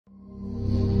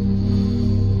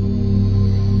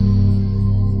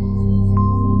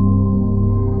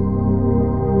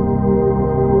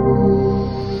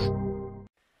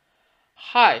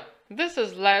Hi, this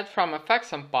is Led from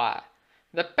FX Empire.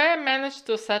 The pair managed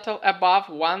to settle above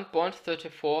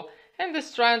 1.34 and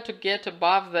is trying to get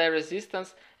above their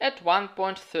resistance at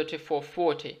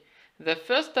 1.3440. The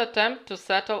first attempt to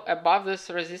settle above this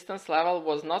resistance level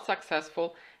was not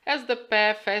successful as the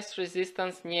pair faced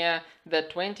resistance near the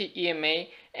 20 EMA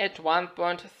at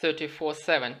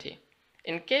 1.3470.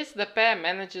 In case the pair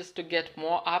manages to get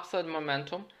more upside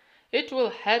momentum, it will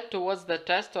head towards the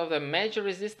test of the major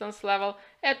resistance level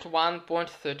at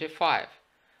 1.35.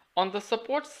 On the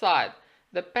support side,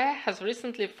 the pair has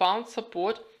recently found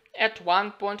support at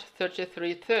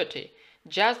 1.3330,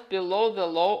 just below the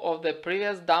low of the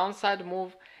previous downside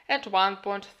move at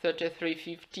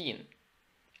 1.3315.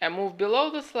 A move below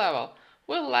this level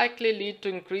will likely lead to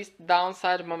increased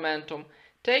downside momentum,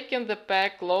 taking the pair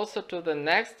closer to the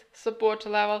next support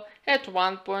level at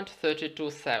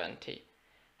 1.3270.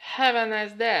 Have a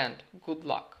nice day and good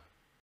luck!